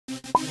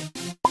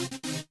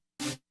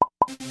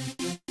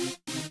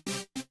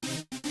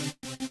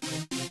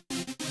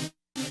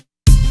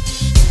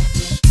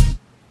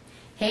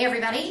Hey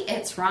everybody,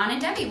 it's Ron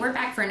and Debbie. We're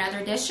back for another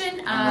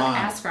edition of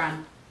Ask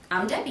Ron.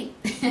 I'm Debbie.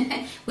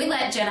 We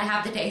let Jenna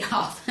have the day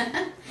off.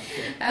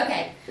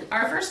 Okay,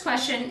 our first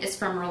question is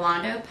from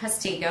Rolando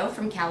Pastigo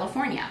from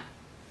California.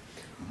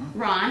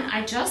 Ron,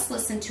 I just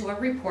listened to a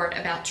report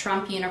about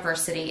Trump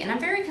University and I'm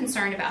very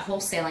concerned about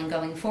wholesaling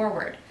going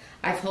forward.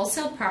 I've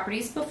wholesaled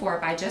properties before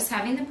by just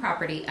having the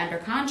property under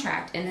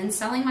contract and then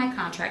selling my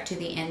contract to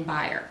the end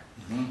buyer.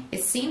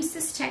 It seems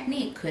this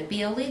technique could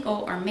be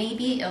illegal or may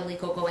be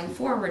illegal going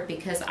forward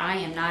because I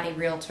am not a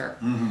realtor.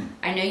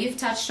 I know you've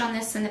touched on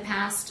this in the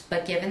past,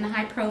 but given the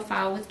high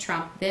profile with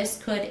Trump,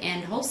 this could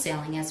end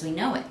wholesaling as we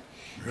know it.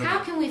 Really?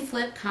 How can we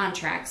flip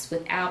contracts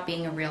without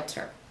being a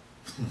realtor?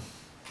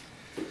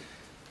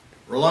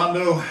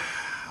 Rolando,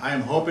 I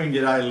am hoping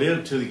that I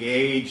live to the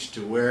age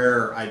to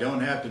where I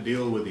don't have to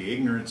deal with the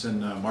ignorance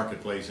in the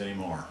marketplace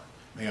anymore.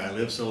 May I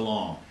live so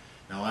long.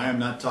 Now, I am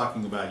not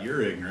talking about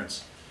your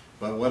ignorance.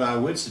 But what I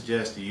would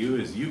suggest to you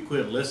is you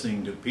quit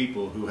listening to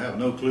people who have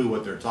no clue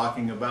what they're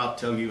talking about,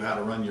 tell you how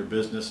to run your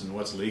business and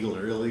what's legal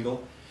or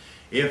illegal.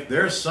 If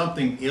there's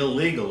something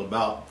illegal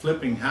about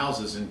flipping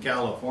houses in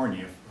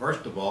California,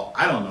 first of all,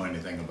 I don't know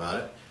anything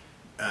about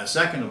it.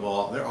 Second of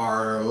all, there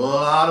are a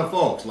lot of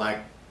folks, like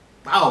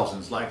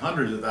thousands, like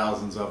hundreds of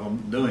thousands of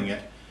them doing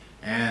it,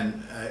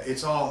 and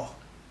it's all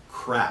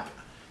crap.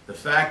 The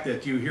fact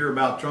that you hear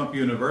about Trump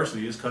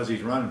University is because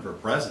he's running for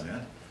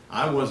president.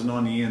 I wasn't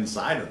on the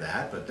inside of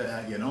that, but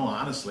you know,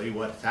 honestly,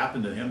 what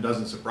happened to him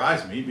doesn't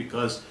surprise me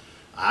because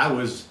I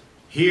was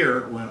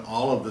here when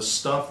all of the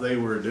stuff they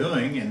were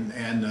doing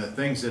and the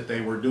things that they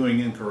were doing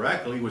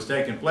incorrectly was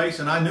taking place,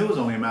 and I knew it was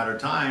only a matter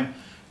of time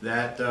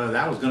that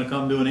that was going to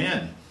come to an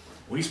end.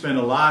 We spent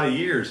a lot of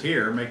years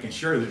here making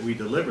sure that we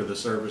deliver the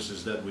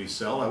services that we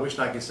sell. I wish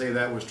I could say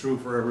that was true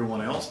for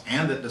everyone else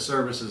and that the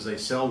services they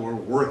sell were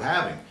worth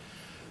having.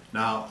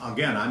 Now,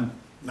 again, I'm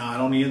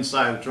not on the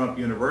inside of Trump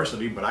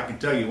University, but I can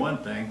tell you one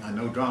thing. I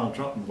know Donald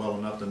Trump well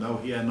enough to know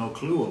he had no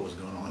clue what was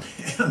going on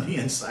on the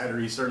inside, or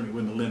he certainly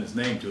wouldn't have lent his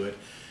name to it.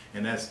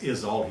 And that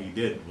is all he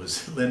did,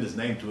 was lend his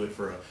name to it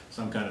for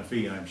some kind of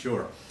fee, I'm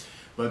sure.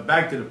 But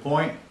back to the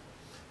point,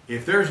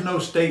 if there's no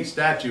state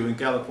statute in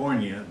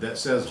California that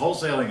says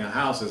wholesaling a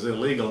house is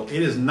illegal,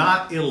 it is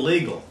not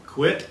illegal.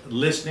 Quit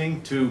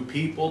listening to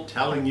people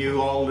telling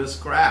you all this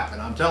crap.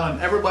 And I'm telling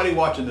everybody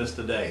watching this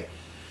today,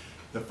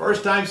 the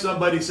first time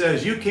somebody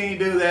says you can't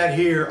do that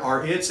here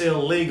or it's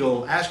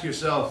illegal, ask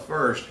yourself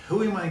first,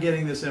 who am I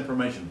getting this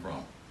information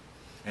from?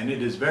 And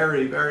it is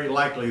very, very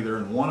likely they're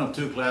in one of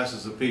two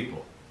classes of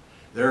people.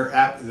 Their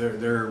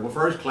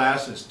first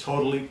class is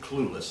totally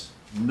clueless,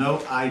 no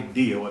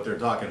idea what they're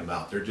talking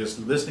about. They're just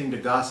listening to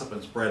gossip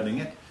and spreading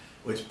it,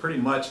 which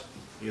pretty much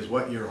is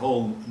what your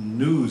whole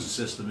news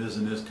system is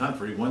in this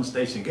country. One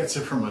station gets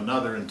it from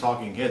another and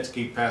talking heads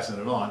keep passing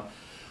it on.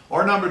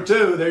 Or number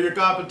two, they're your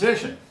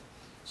competition.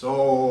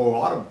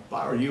 So if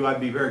I were you, I'd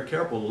be very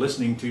careful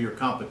listening to your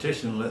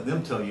competition and let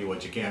them tell you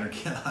what you can or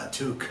cannot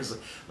do, because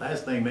the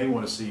last thing they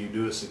want to see you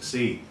do is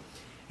succeed.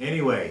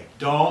 Anyway,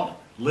 don't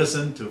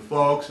listen to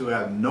folks who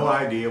have no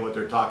idea what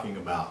they're talking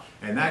about.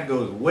 And that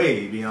goes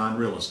way beyond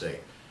real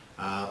estate.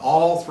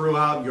 All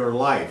throughout your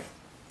life,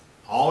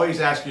 always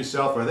ask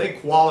yourself, are they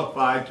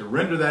qualified to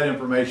render that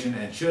information,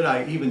 and should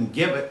I even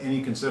give it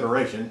any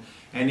consideration?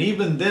 And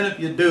even then, if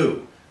you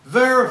do,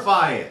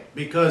 verify it,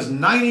 because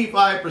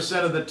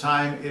 95% of the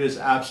time it is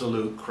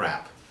absolute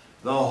crap.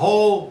 The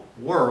whole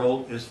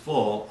world is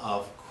full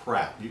of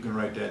crap. You can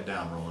write that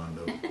down,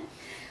 Rolando.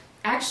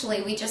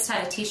 Actually, we just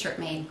had a t-shirt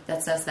made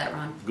that says that,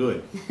 Ron.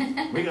 Good.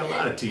 We got a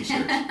lot of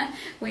t-shirts.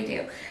 We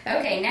do.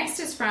 Okay, next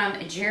is from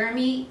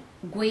Jeremy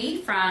Gui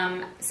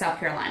from South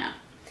Carolina.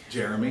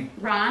 Jeremy?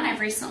 Ron, I've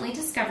recently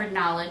discovered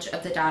knowledge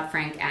of the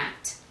Dodd-Frank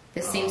Act.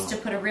 This seems to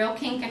put a real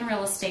kink in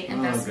real estate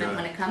investment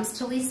when it comes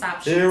to lease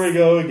options. Here we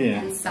go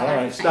again. All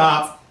right,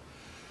 stop.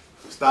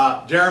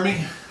 Stop.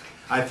 Jeremy,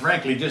 I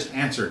frankly just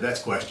answered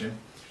that question.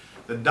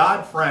 The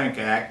Dodd-Frank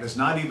Act does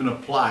not even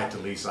apply to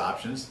lease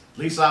options.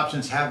 Lease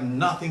options have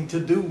nothing to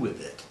do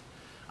with it.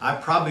 I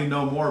probably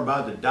know more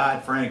about the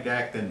Dodd-Frank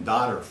Act than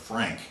Dodd or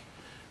Frank.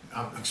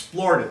 I've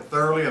explored it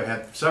thoroughly. I've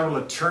had several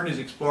attorneys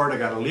explore it. I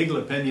got a legal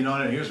opinion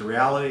on it. Here's the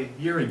reality.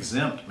 You're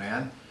exempt,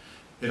 man.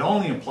 It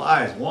only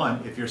applies,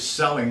 one, if you're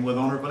selling with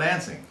owner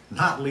financing,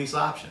 not lease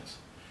options.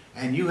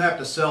 And you have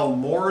to sell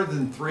more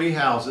than 3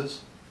 houses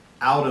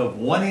out of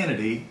one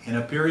entity in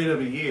a period of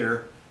a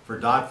year for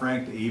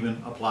Dodd-Frank to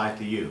even apply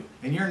to you.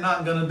 And you're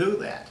not going to do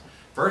that.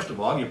 First of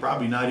all, you're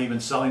probably not even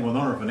selling with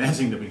owner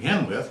financing to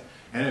begin with.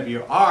 And if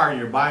you are,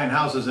 you're buying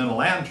houses in a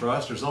land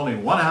trust. There's only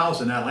one house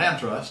in that land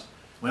trust.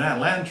 When that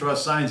land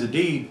trust signs a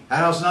deed, that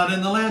house is not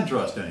in the land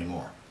trust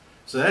anymore.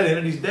 So that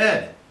entity's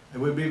dead. It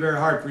would be very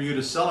hard for you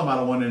to sell them out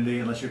of one entity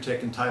unless you're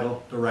taking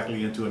title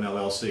directly into an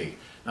LLC.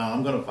 Now,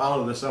 I'm going to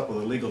follow this up with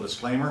a legal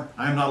disclaimer.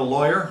 I'm not a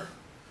lawyer.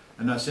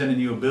 I'm not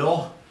sending you a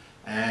bill.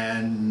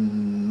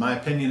 And my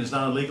opinion is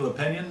not a legal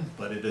opinion,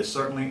 but it is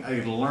certainly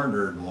a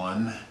learned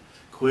one.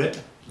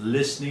 Quit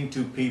listening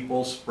to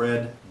people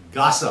spread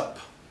gossip.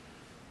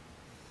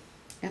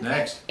 Okay.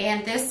 Next.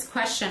 And this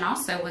question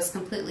also was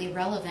completely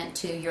relevant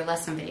to your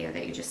lesson video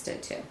that you just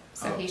did too.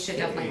 So he should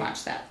definitely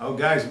watch that. Oh,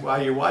 guys,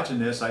 while you're watching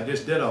this, I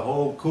just did a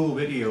whole cool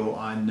video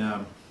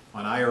on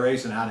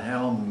IRAs and how to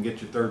handle them and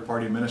get your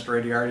third-party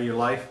administrator out of your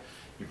life.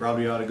 You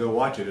probably ought to go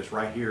watch it. It's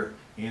right here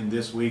in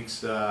this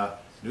week's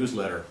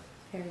newsletter.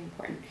 Very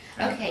important.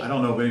 And Okay. I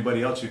don't know of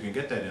anybody else who can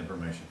get that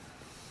information.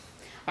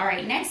 All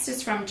right. Next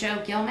is from Joe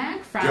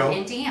Gilmack from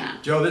Indiana.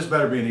 Joe, this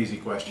better be an easy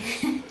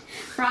question.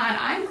 Ron,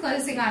 I'm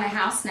closing on a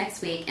house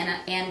next week and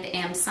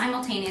am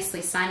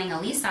simultaneously signing a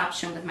lease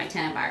option with my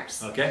tenant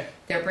buyers. Okay.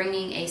 They're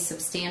bringing a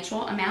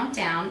substantial amount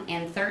down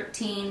and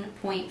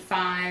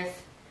 13.5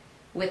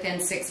 within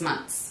 6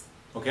 months.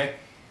 Okay.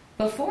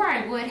 Before,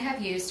 I would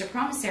have used a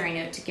promissory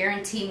note to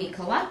guarantee me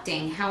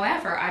collecting.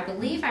 However, I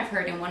believe I've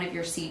heard in one of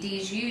your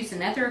CDs you use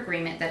another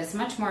agreement that is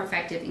much more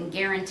effective in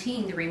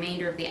guaranteeing the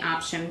remainder of the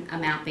option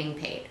amount being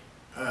paid.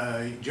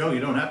 Joe, you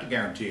don't have to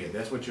guarantee it.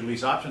 That's what your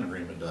lease option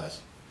agreement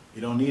does.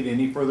 You don't need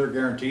any further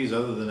guarantees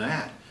other than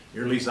that.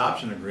 Your lease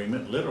option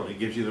agreement literally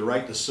gives you the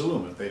right to sue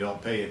them if they don't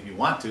pay if you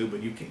want to,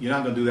 but you're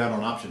not going to do that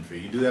on option fee.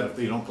 You do that if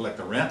they don't collect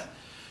the rent.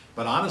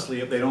 But honestly,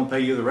 if they don't pay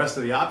you the rest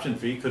of the option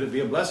fee, could it be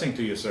a blessing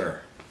to you,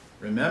 sir?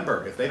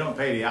 Remember, if they don't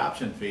pay the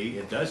option fee,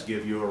 it does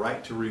give you a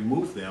right to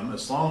remove them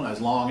as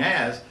long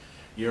as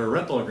your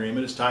rental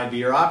agreement is tied to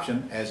your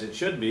option, as it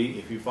should be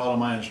if you follow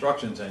my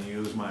instructions and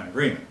use my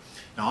agreement.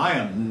 Now, I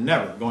am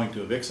never going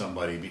to evict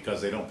somebody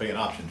because they don't pay an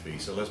option fee,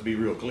 so let's be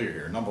real clear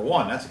here. Number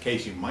one, that's a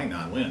case you might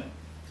not win.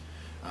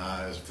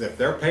 If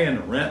they're paying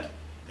the rent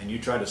and you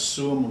try to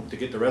sue them to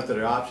get the rest of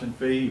their option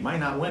fee, you might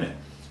not win it.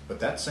 But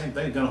that same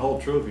thing is going to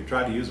hold true if you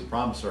try to use a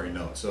promissory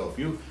note. So if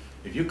you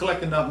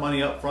collect enough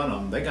money up front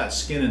on them, they got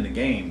skin in the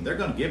game, they're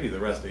going to give you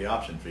the rest of the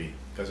option fee.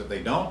 Because if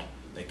they don't,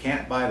 they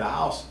can't buy the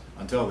house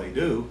until they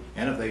do.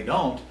 And if they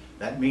don't,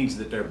 that means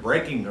that they're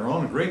breaking their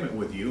own agreement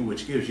with you,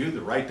 which gives you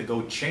the right to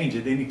go change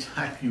it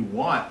anytime you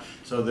want.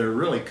 So they're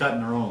really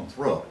cutting their own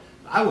throat.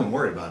 I wouldn't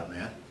worry about it,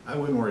 man. I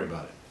wouldn't worry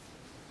about it.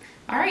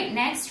 All right,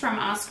 next from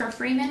Oscar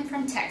Freeman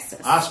from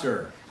Texas.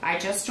 Oscar. I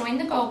just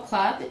joined the Gold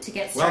Club to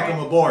get started.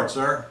 Welcome aboard,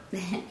 sir.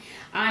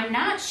 I'm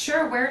not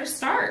sure where to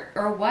start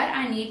or what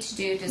I need to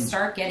do to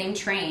start getting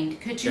trained.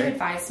 Could you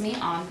advise me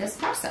on this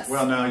process?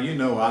 Well, now, you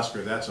know,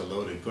 Oscar, that's a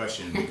loaded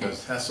question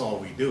because that's all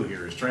we do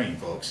here is train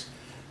folks.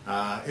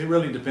 It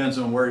really depends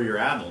on where you're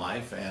at in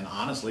life and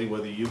honestly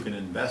whether you can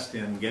invest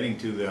in getting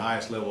to the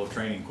highest level of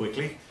training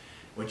quickly.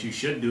 What you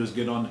should do is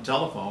get on the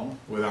telephone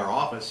with our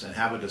office and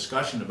have a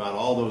discussion about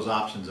all those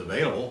options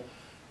available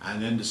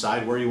and then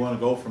decide where you want to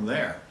go from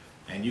there.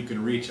 And you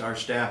can reach our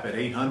staff at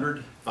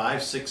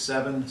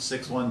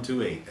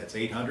 800-567-6128. That's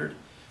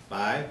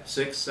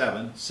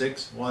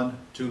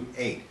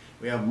 800-567-6128.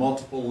 We have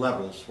multiple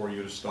levels for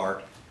you to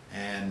start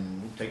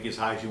and we'll take you as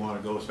high as you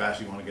want to go, as fast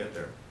as you want to get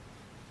there.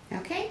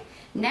 Okay.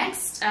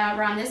 Next,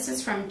 Ron, this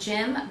is from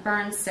Jim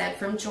Burnstead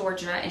from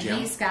Georgia, and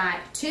he's got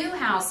 2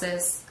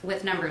 houses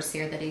with numbers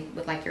here that he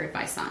would like your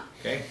advice on.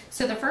 Okay.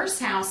 So the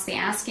first house, the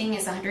asking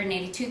is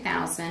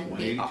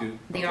 $182,000.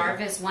 The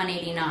ARV is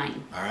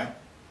 $189,000. All right.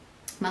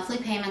 Monthly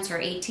payments are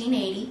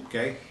 $1,880.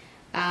 Okay.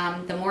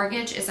 The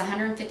mortgage is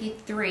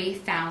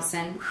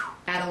 $153,000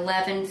 at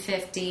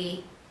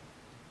 $1,150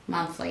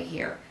 monthly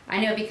here. I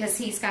know because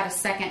he's got a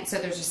second, so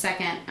there's a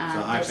second,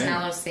 there's an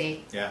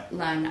LOC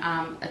loan,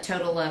 a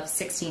total of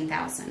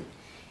 $16,000,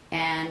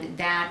 and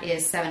that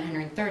is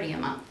 $730 a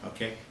month.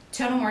 Okay.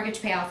 Total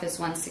mortgage payoff is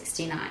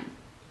 $169.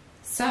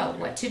 So,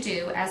 what to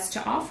do as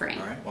to offering?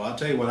 All right. Well, I'll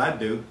tell you what I'd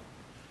do.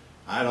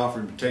 I'd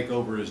offer him to take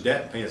over his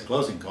debt and pay his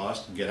closing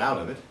costs and get out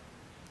of it,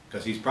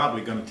 because he's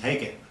probably going to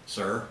take it,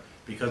 sir,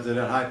 because of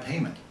that high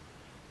payment.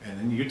 And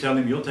then you tell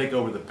him you'll take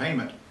over the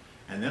payment.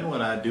 And then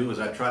what I do is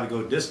I try to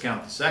go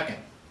discount the second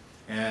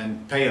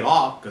and pay it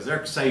off because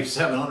they're save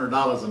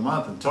 $700 a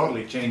month and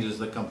totally changes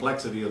the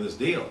complexity of this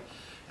deal.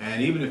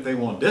 And even if they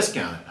won't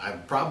discount it, I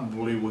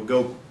probably would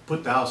go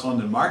put the house on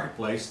the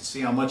marketplace and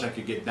see how much I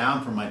could get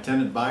down from my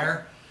tenant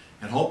buyer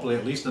and hopefully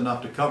at least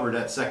enough to cover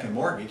that second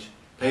mortgage,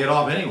 pay it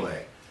off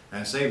anyway,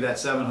 and save that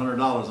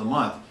 $700 a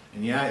month.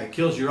 And yeah, it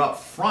kills you up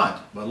front,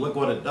 but look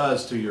what it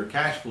does to your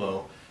cash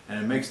flow,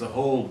 and it makes the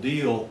whole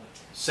deal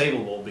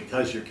savable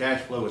because your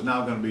cash flow is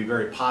now going to be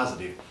very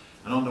positive.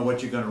 I don't know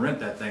what you're going to rent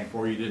that thing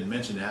for. You didn't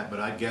mention that, but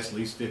I'd guess at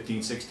least $1,500,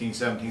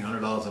 $1,600,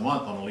 $1,700 a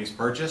month on a lease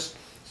purchase.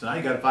 So now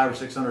you got a $500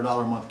 or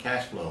 $600 a month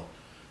cash flow.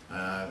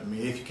 I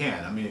mean, if you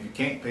can. I mean, if you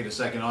can't pay the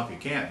second off, you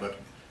can't. But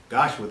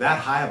gosh, with that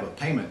high of a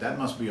payment, that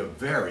must be a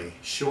very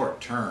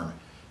short-term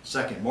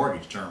second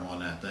mortgage term on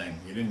that thing.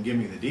 You didn't give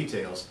me the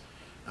details.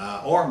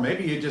 Or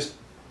maybe you just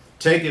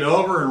take it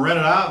over and rent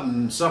it out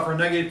and suffer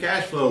negative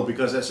cash flow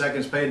because that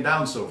second's paid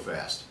down so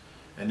fast.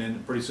 And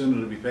then pretty soon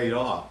it'll be paid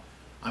off.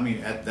 I mean,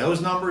 at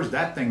those numbers,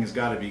 that thing has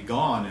got to be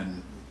gone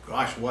in,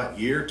 gosh, what,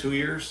 year, 2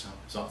 years?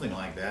 Something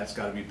like that. It's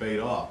got to be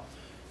paid off.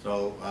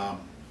 So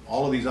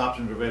all of these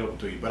options are available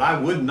to you. But I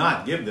would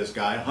not give this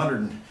guy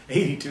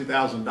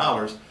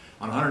 $182,000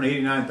 on a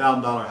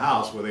 $189,000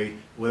 house with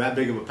that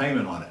big of a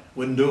payment on it.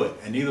 Wouldn't do it.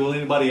 And neither will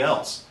anybody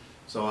else.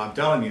 So I'm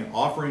telling you,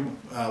 offer him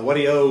what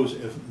he owes,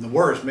 if the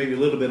worst, maybe a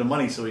little bit of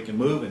money so he can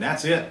move, and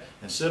that's it.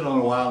 And sit on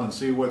it a while and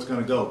see what's going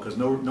to go, because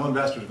no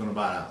investor is going to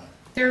buy that one.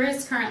 There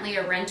is currently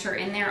a renter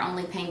in there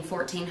only paying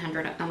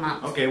 $1,400 a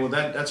month. Okay, well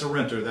that's a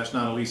renter. That's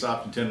not a lease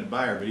option tenant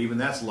buyer, but even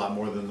that's a lot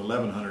more than the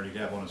 $1,100 he'd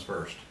have on his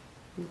first.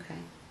 Okay.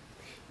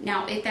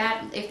 Now, if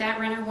that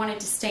renter wanted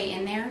to stay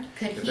in there,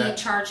 could he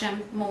charge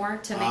him more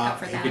to make up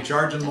for that? He could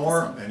charge him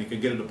more, and he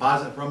could get a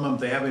deposit from them if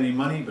they have any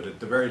money, but at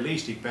the very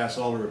least, he'd pass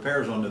all the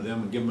repairs on to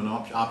them and give them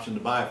an option to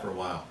buy for a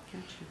while.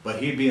 Gotcha.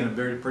 But he'd be in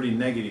a pretty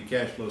negative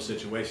cash flow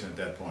situation at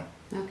that point.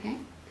 Okay.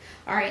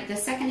 All right, the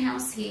second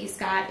house he's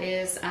got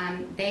is,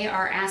 they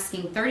are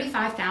asking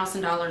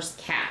 $35,000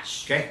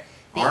 cash. Okay.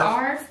 The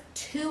ARV,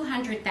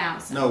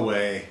 $200,000. No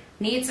way.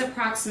 Needs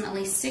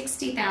approximately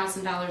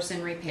 $60,000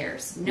 in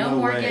repairs. No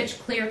mortgage,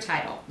 clear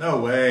title. No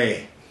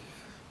way.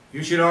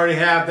 You should already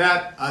have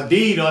a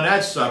deed on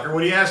that sucker.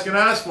 What are you asking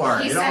us for?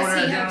 He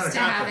says he hopes to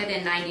have it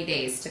in 90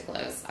 days to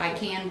close.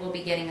 Will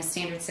be getting a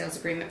standard sales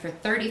agreement for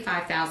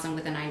 $35,000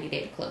 with a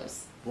 90-day to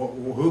close. Well,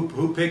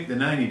 who picked the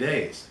 90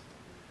 days?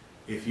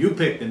 If you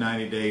pick the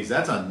 90 days,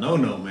 that's a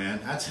no-no, man.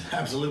 That's an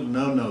absolute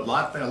no-no. A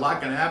lot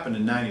can happen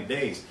in 90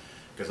 days.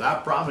 Because I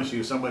promise you,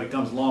 if somebody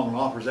comes along and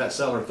offers that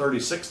seller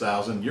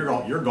 $36,000,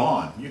 you're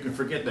gone. You can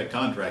forget that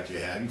contract you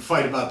had. You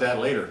fight about that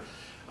later.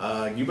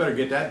 You better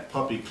get that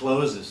puppy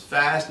closed as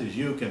fast as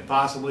you can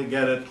possibly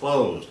get it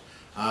closed.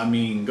 I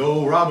mean,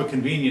 go rob a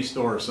convenience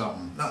store or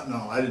something.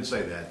 No, I didn't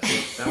say that.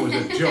 That was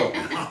a joke.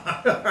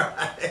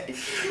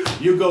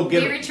 You go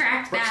get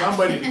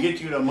somebody to get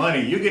you the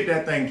money. You get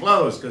that thing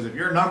closed, because if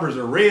your numbers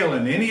are real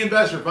and any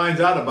investor finds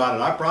out about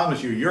it, I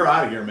promise you, you're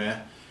out of here,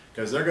 man.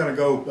 Because they're going to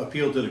go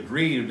appeal to the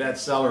greed of that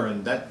seller,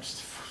 and that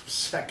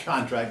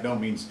contract don't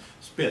mean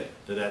spit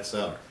to that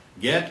seller.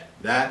 Get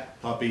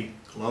that puppy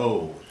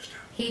closed.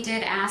 He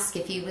did ask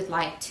if you would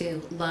like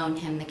to loan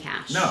him the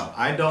cash. No,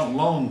 I don't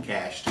loan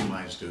cash to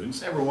my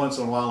students. Every once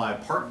in a while I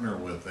partner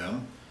with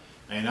them.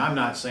 And I'm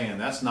not saying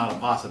that's not a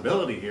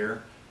possibility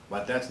here,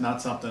 but that's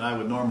not something I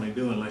would normally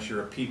do unless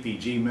you're a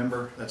PPG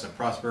member. That's a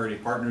Prosperity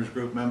Partners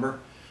Group member.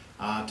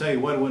 I'll tell you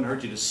what, it wouldn't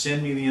hurt you to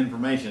send me the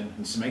information,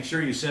 and make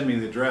sure you send me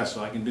the address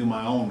so I can do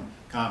my own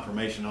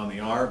confirmation on the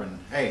ARB. And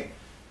hey,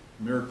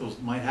 miracles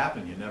might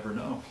happen. You never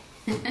know.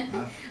 Well,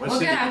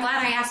 good. I'm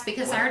glad I asked,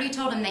 because I already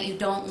told him that you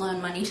don't loan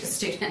money to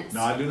students.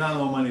 No, I do not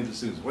loan money to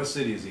students. What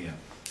city is he in?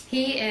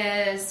 He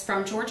is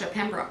from Georgia,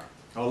 Pembroke.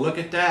 Oh, look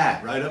at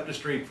that. Right up the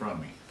street from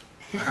me.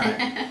 All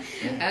right.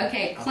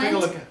 Okay,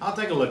 Clint. I'll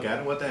take a look at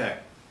it. What the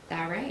heck?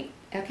 All right.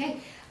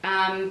 Okay.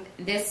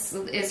 This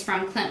is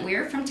from Clint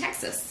Weir from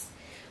Texas.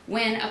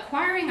 When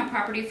acquiring a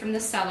property from the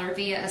seller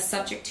via a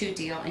subject-to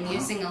deal and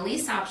using a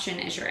lease option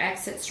as your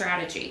exit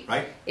strategy,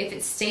 right? If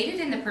it's stated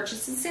in the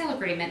purchase and sale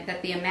agreement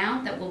that the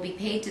amount that will be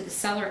paid to the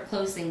seller at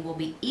closing will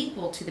be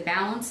equal to the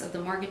balance of the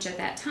mortgage at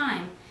that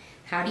time,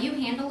 how do you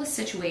handle a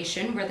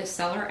situation where the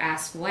seller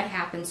asks what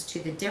happens to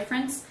the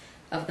difference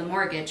of the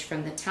mortgage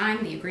from the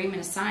time the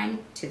agreement is signed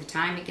to the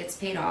time it gets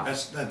paid off?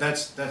 That's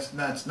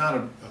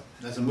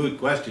a moot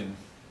question,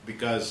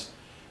 because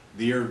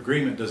your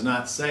agreement does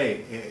not say,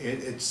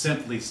 it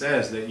simply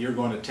says that you're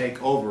going to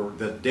take over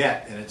the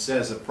debt, and it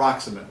says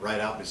approximate right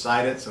out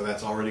beside it, so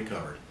that's already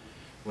covered.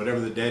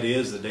 Whatever the debt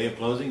is, the day of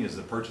closing is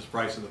the purchase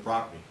price of the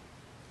property.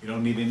 You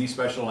don't need any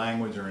special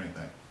language or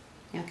anything.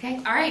 Okay.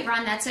 All right,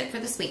 Ron, that's it for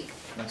this week.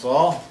 That's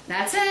all?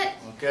 That's it.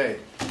 Okay.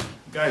 You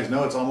guys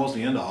know it's almost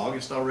the end of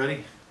August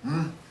already?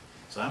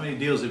 So how many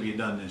deals have you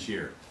done this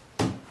year?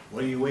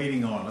 What are you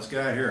waiting on? Let's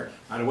get out of here.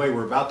 By the way,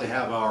 we're about to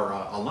have our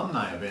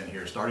alumni event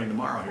here starting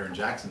tomorrow here in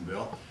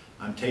Jacksonville.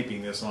 I'm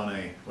taping this on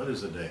what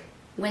is the day?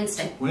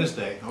 Wednesday.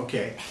 Wednesday,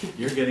 okay.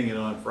 You're getting it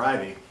on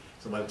Friday.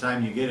 So by the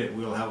time you get it,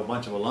 we'll have a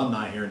bunch of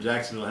alumni here in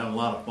Jacksonville having a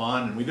lot of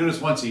fun. And we do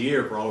this once a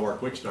year for all of our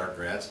Quick Start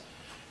grads.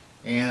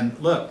 And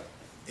look,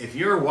 if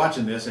you're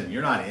watching this and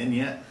you're not in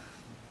yet,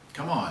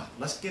 come on,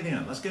 let's get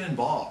in. Let's get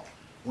involved.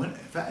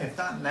 If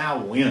not now,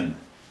 when?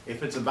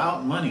 If it's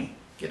about money,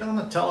 get on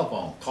the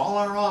telephone, call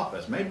our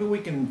office. Maybe we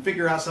can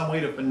figure out some way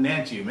to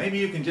finance you. Maybe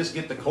you can just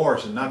get the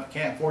course and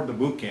can't afford the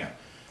boot camp.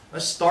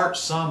 Let's start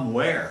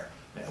somewhere.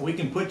 We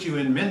can put you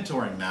in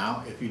mentoring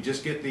now if you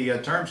just get the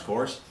terms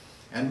course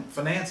and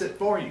finance it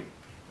for you.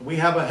 We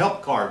have a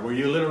help card where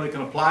you literally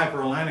can apply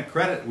for a line of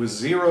credit with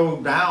zero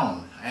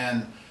down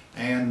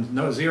and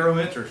no zero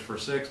interest for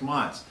 6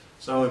 months.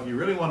 So if you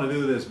really want to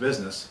do this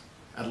business,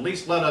 at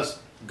least let us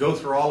go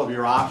through all of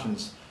your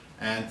options,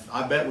 and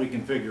I bet we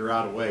can figure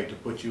out a way to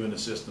put you in the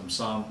system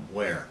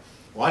somewhere.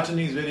 Watching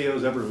these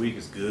videos every week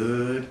is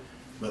good,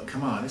 but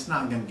come on, it's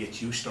not going to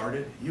get you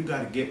started. You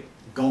got to get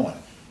going.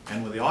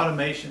 And with the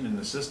automation and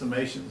the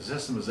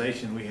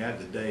systemization we have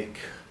today,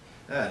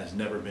 that has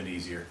never been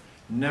easier.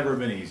 Never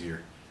been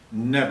easier.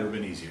 Never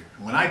been easier.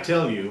 When I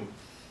tell you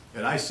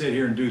that I sit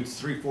here and do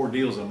 3-4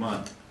 deals a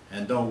month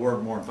and don't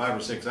work more than 5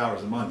 or 6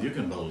 hours a month, you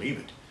can believe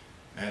it.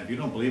 And if you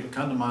don't believe it,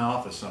 come to my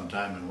office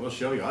sometime and we'll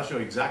show you. I'll show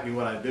you exactly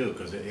what I do,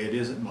 because it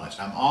isn't much.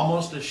 I'm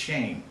almost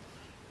ashamed,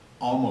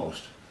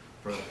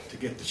 to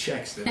get the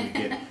checks that we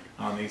get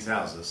on these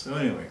houses. So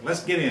anyway,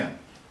 let's get in.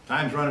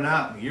 Time's running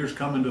out, the year's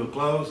coming to a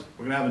close,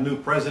 we're gonna have a new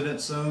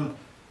president soon.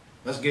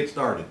 Let's get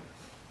started.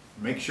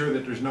 Make sure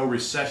that there's no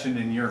recession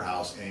in your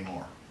house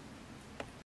anymore.